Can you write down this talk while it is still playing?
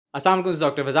अस्सलाम वालेकुम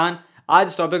डॉक्टर फैज़ान। आज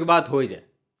इस टॉपिक पर बात हो ही जाए।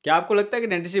 क्या आपको लगता है कि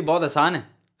डेंटिस्ट्री बहुत आसान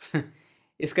है?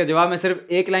 इसका जवाब मैं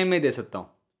सिर्फ एक लाइन में ही दे सकता हूँ।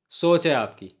 सोच है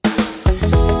आपकी।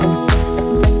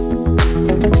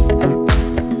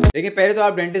 देखिए, पहले तो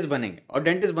आप डेंटिस्ट बनेंगे और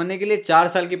डेंटिस्ट बनने के लिए 4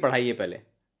 साल की पढ़ाई है पहले,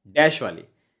 डैश वाली।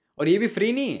 और ये भी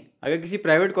फ्री नहीं है। अगर किसी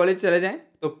प्राइवेट कॉलेज चले जाएं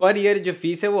तो पर ईयर जो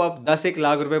फीस है वो अब 10-1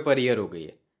 लाख रुपए पर ईयर हो गई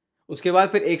है। उसके बाद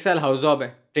फिर 1 साल हाउस जॉब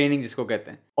है, ट्रेनिंग जिसको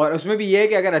कहते हैं। और उसमें भी ये है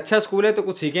कि अगर अच्छा स्कूल है तो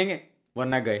कुछ सीखेंगे,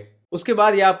 वरना गए। उसके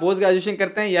बाद या आप पोस्ट ग्रेजुएशन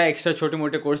करते हैं या एक्स्ट्रा छोटे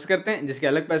मोटे कोर्स करते हैं जिसके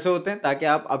अलग पैसे होते हैं ताकि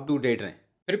आप अप टू डेट रहें।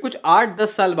 फिर कुछ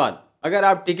 8-10 साल बाद अगर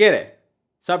आप टिके रहे,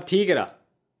 सब ठीक रहा,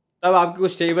 तब आपकी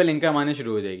कुछ स्टेबल इनकम आने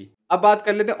शुरू हो जाएगी। अब बात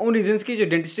कर लेते हैं उन रीजंस की जो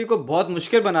डेंटिस्ट्री को बहुत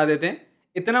मुश्किल बना देते हैं।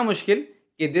 इतना मुश्किल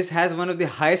कि this has one of the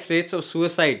highest rates of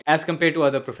suicide as compare to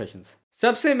other professions.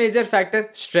 सबसे मेजर फैक्टर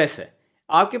स्ट्रेस है।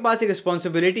 आपके पास एक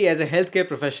responsibility as a health care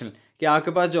professional कि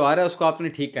आपके पास जो आ रहा है उसको आपने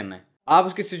ठीक करना है। आप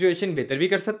उसकी सिचुएशन बेहतर भी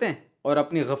कर सकते हैं और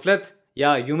अपनी गफलत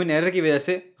या ह्यूमन एरर की वजह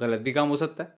से गलत भी काम हो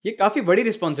सकता है। ये काफी बड़ी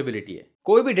रिस्पॉन्सिबिलिटी है।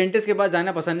 कोई भी डेंटिस्ट के पास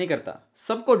जाना पसंद नहीं करता,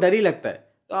 सबको डर ही लगता है।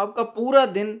 तो आपका पूरा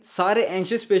दिन सारे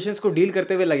एंशियस पेशेंट्स को डील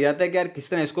करते हुए लग जाता है कि यार किस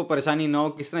तरह इसको परेशानी ना हो,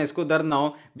 किस तरह इसको दर्द ना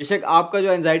हो। बेशक आपका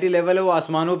जो एंजाइटी लेवल है वो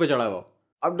आसमानों पे चढ़ा हुआ हो,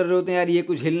 आप डर रहे होते हैं यार ये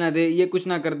कुछ हिल ना दे, ये कुछ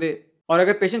ना कर दे। और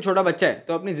अगर पेशेंट छोटा बच्चा है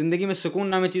तो अपनी जिंदगी में सुकून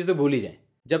नामी चीज़ तो भूल ही जाए।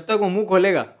 जब तक वो मुंह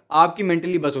खोलेगा आपकी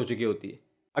मेंटली बस हो चुकी होती है।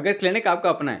 अगर क्लिनिक आपका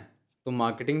अपना है तो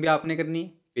मार्केटिंग भी आपने करनी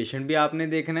है, पेशेंट भी आपने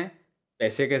देखना है,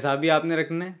 पैसे का हिसाब भी आपने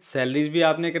रखना है, सैलरीज भी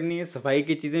आपने करनी है, सफाई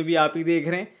की चीज़ें भी आप ही देख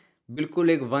रहे हैं। बिल्कुल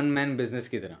एक वन मैन बिजनेस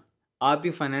की तरह। आप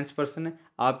ही फाइनेंस पर्सन है,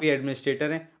 आप ही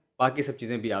एडमिनिस्ट्रेटर हैं, बाकी सब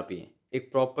चीज़ें भी आप ही हैं।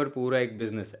 एक प्रॉपर पूरा एक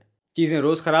बिजनेस है। चीज़ें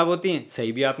रोज़ ख़राब होती हैं,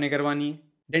 सही भी आपने करवानी है।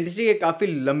 डेंटिस्ट्री के काफ़ी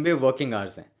लंबे वर्किंग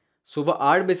आवर्स हैं। सुबह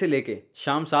 8 बजे से लेके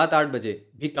शाम 7-8 बजे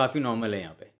भी काफ़ी नॉर्मल है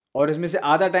यहाँ पे। और इसमें से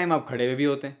आधा टाइम आप खड़े हुए भी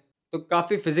होते हैं। तो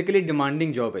काफ़ी फिजिकली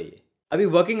डिमांडिंग जॉब है ये। अभी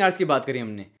वर्किंग आवर्स की बात करी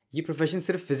हमने। ये प्रोफेशन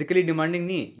सिर्फ फिजिकली डिमांडिंग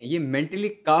नहीं है, ये मेंटली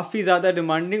काफ़ी ज़्यादा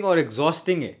डिमांडिंग और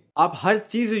एग्जॉस्टिंग है। आप हर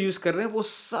चीज़ जो यूज़ कर रहे हैं वो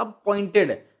सब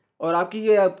पॉइंटेड है। और आपकी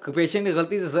ये पेशेंट की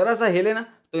गलती से ज़रा सा हिले ना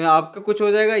तो या आपका कुछ हो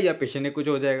जाएगा या पेशेंट ने कुछ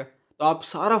हो जाएगा। तो आप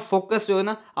सारा फोकस जो है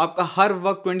ना आपका हर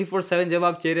वक्त 24/7 जब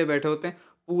आप चेहरे बैठे होते हैं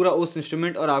पूरा उस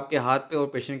इंस्ट्रूमेंट और आपके हाथ पे और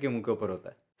पेशेंट के मुंह के ऊपर होता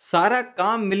है। सारा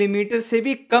काम मिलीमीटर से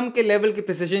भी कम के लेवल की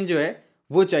प्रिसिजन जो है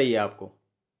वो चाहिए आपको,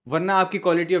 वरना आपकी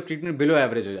quality of treatment below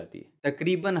average हो जाती है।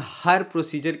 तकरीबन हर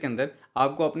प्रोसीजर के अंदर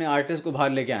आपको अपने आर्टिस्ट को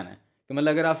बाहर लेके आना है कि मतलब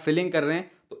अगर आप फिलिंग कर रहे हैं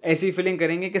तो ऐसी फिलिंग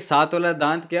करेंगे कि साथ वाला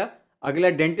दांत क्या अगला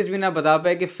डेंटिस्ट भी ना बता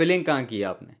पाए कि फिलिंग कहाँ की है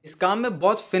आपने। इस काम में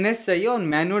बहुत फिनेस चाहिए और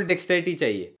मैनुअल डेक्सटेरिटी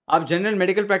चाहिए। आप जनरल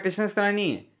मेडिकल प्रैक्टिशनर्स तरह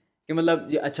नहीं है कि मतलब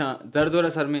ये अच्छा दर्द हो रहा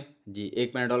है सर में जी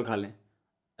 1 पैनाडोल खा लें,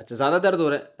 अच्छा ज़्यादा दर्द हो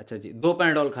रहा है अच्छा जी 2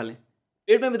 पैनाडोल खा लें,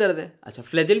 पेट में भी दर्द है अच्छा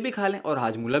फ्लेजिल भी खा लें और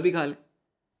हाजमूला भी खा लें।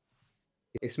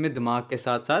 इसमें दिमाग के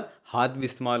साथ साथ हाथ भी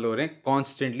इस्तेमाल हो रहे हैं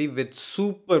constantly with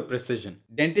super precision.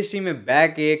 Dentistry में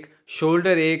बैक एक,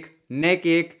 शोल्डर एक, नेक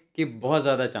एक की बहुत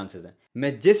ज़्यादा चांसेस हैं।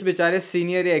 मैं जिस बेचारे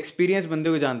सीनियर या एक्सपीरियंस बंदे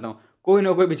को जानता हूँ कोई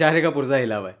ना कोई बेचारे का पुर्जा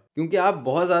हिला हुआ है, क्योंकि आप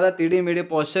बहुत ज़्यादा टेढ़े मेढ़े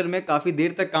पोस्चर में काफ़ी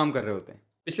देर तक काम कर रहे होते हैं।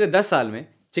 पिछले 10 साल में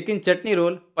चिकन चटनी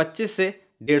रोल 25 से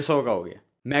 150 का हो गया,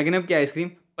 मैग्नम की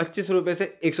आइसक्रीम 25 रुपये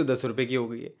से 110 रुपये की हो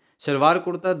गई है, शलवार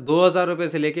कुर्ता 2000 रुपये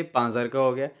से लेके 5000 का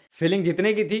हो गया। फिलिंग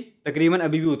जितने की थी तकरीबन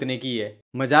अभी भी उतने की है।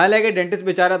 मजाल है कि डेंटिस्ट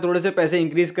बेचारा थोड़े से पैसे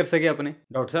इंक्रीज कर सके अपने।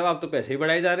 डॉक्टर साहब आप तो पैसे ही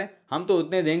बढ़ाए जा रहे हैं, हम तो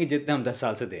उतने देंगे जितने हम 10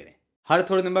 साल से दे रहे हैं। हर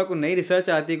थोड़े दिन बाद कोई नई रिसर्च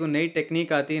आती है, कोई नई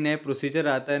टेक्निक आती है, नए प्रोसीजर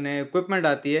आता है, नए इक्विपमेंट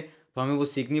आती है, तो हमें वो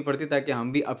सीखनी पड़ती है ताकि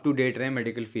हम भी अप टू डेट रहें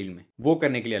मेडिकल फील्ड में। वो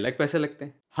करने के लिए अलग पैसे लगते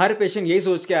हैं। हर पेशेंट यही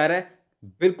सोच के आ रहा है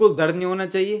बिल्कुल दर्द नहीं होना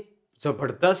चाहिए,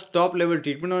 ज़बरदस्त टॉप लेवल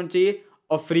ट्रीटमेंट होना चाहिए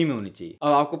और फ्री में होनी चाहिए।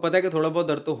 अब आपको पता है कि थोड़ा बहुत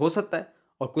दर्द तो हो सकता है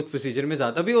और कुछ प्रोसीजर में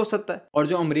ज़्यादा भी हो सकता है। और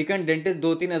जो अमेरिकन डेंटिस्ट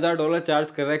 2-3 हज़ार डॉलर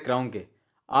चार्ज कर रहा है क्राउन के,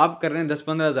 आप कर रहे हैं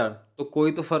 10-15 हज़ार, तो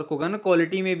कोई तो फर्क होगा ना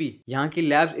क्वालिटी में भी। यहाँ की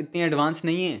लैब्स इतनी एडवांस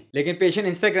नहीं है, लेकिन पेशेंट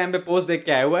इंस्टाग्राम पे पोस्ट देख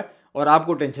के आया हुआ है और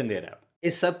आपको टेंशन दे रहा है।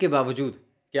 इस सब के बावजूद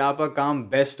कि आपका काम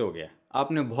बेस्ट हो गया,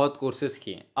 आपने बहुत कोर्सेज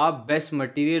किए, आप best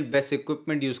material best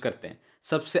equipment use करते हैं,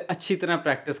 सबसे अच्छी तरह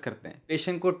प्रैक्टिस करते हैं,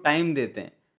 पेशेंट को टाइम देते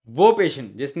हैं। वो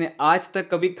पेशेंट जिसने आज तक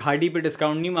कभी खाड़ी पे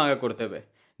डिस्काउंट नहीं मांगा कुर्ते पे,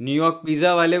 न्यूयॉर्क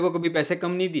पिज़्ज़ा वाले को कभी पैसे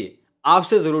कम नहीं दिए,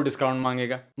 आपसे ज़रूर डिस्काउंट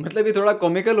मांगेगा। मतलब ये थोड़ा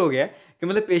कॉमिकल हो गया कि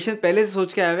मतलब पेशेंट पहले से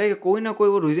सोच के आया हुआ है कि कोई ना कोई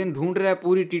वो रीज़न ढूंढ रहा है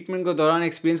पूरी ट्रीटमेंट के दौरान,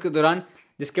 एक्सपीरियंस के दौरान,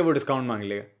 जिसके वो डिस्काउंट मांग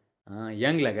लेगा। हाँ,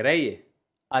 यंग लग रहा है ये,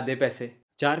 आधे पैसे।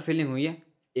 4 फिलिंग हुई है,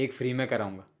 1 फ्री में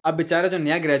कराऊंगा। अब बेचारा जो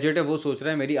नया ग्रेजुएट है वो सोच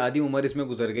रहा है मेरी आधी उम्र इसमें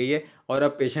गुजर गई है और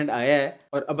अब पेशेंट आया है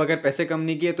और अब अगर पैसे कम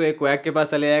नहीं किए तो एक क्वैक के पास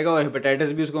चले जाएगा और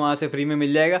हेपेटाइटिस भी उसको वहाँ से फ्री में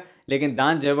मिल जाएगा, लेकिन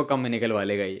दांत जो है वो कम में निकलवा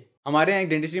लेगा। ये हमारे यहाँ एक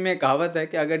डेंटिस्ट्री में एक कहावत है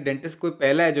कि अगर डेंटिस्ट कोई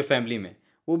पहला है जो फैमिली में,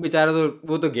 वो बेचारा तो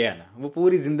वो तो गया ना, वो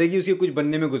पूरी ज़िंदगी उसकी कुछ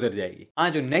बनने में गुजर जाएगी। हाँ,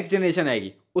 जो नेक्स्ट जनरेशन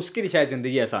आएगी उसकी शायद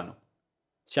ज़िंदगी आसान हो।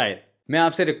 शायद मैं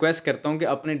आपसे रिक्वेस्ट करता हूँ कि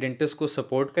अपने डेंटिस्ट को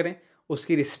सपोर्ट करें,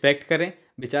 उसकी रिस्पेक्ट करें।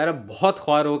 बेचारा बहुत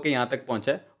ख्वार होकर यहाँ तक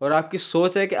पहुँचा है और आपकी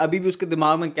सोच है कि अभी भी उसके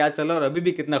दिमाग में क्या चल रहा है और अभी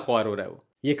भी कितना ख्वार हो रहा है वो।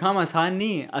 ये काम आसान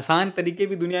नहीं है, आसान तरीके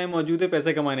भी दुनिया में मौजूद है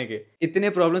पैसे कमाने के। इतने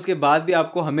प्रॉब्लम्स के बाद भी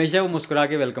आपको हमेशा वो मुस्कुरा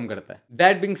के वेलकम करता है।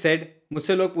 दैट बीइंग सेड,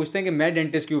 मुझसे लोग पूछते हैं कि मैं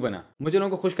डेंटिस्ट क्यों बना। मुझे लोगों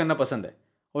को खुश करना पसंद है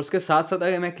और उसके साथ साथ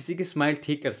अगर मैं किसी की स्माइल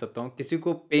ठीक कर सकता हूँ, किसी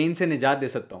को पेन से निजात दे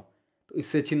सकता हूँ, तो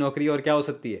इससे अच्छी नौकरी और क्या हो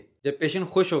सकती है। जब पेशेंट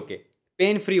खुश होके,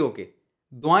 पेन फ्री होके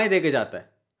दुआएं दे के जाता है,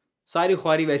 सारी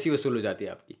ख्वारी वैसी वसूल हो जाती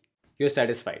है आपकी। You are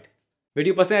satisfied.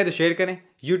 वीडियो पसंद आए तो शेयर करें,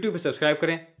 यूट्यूब पर सब्सक्राइब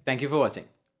करें। Thank you for watching.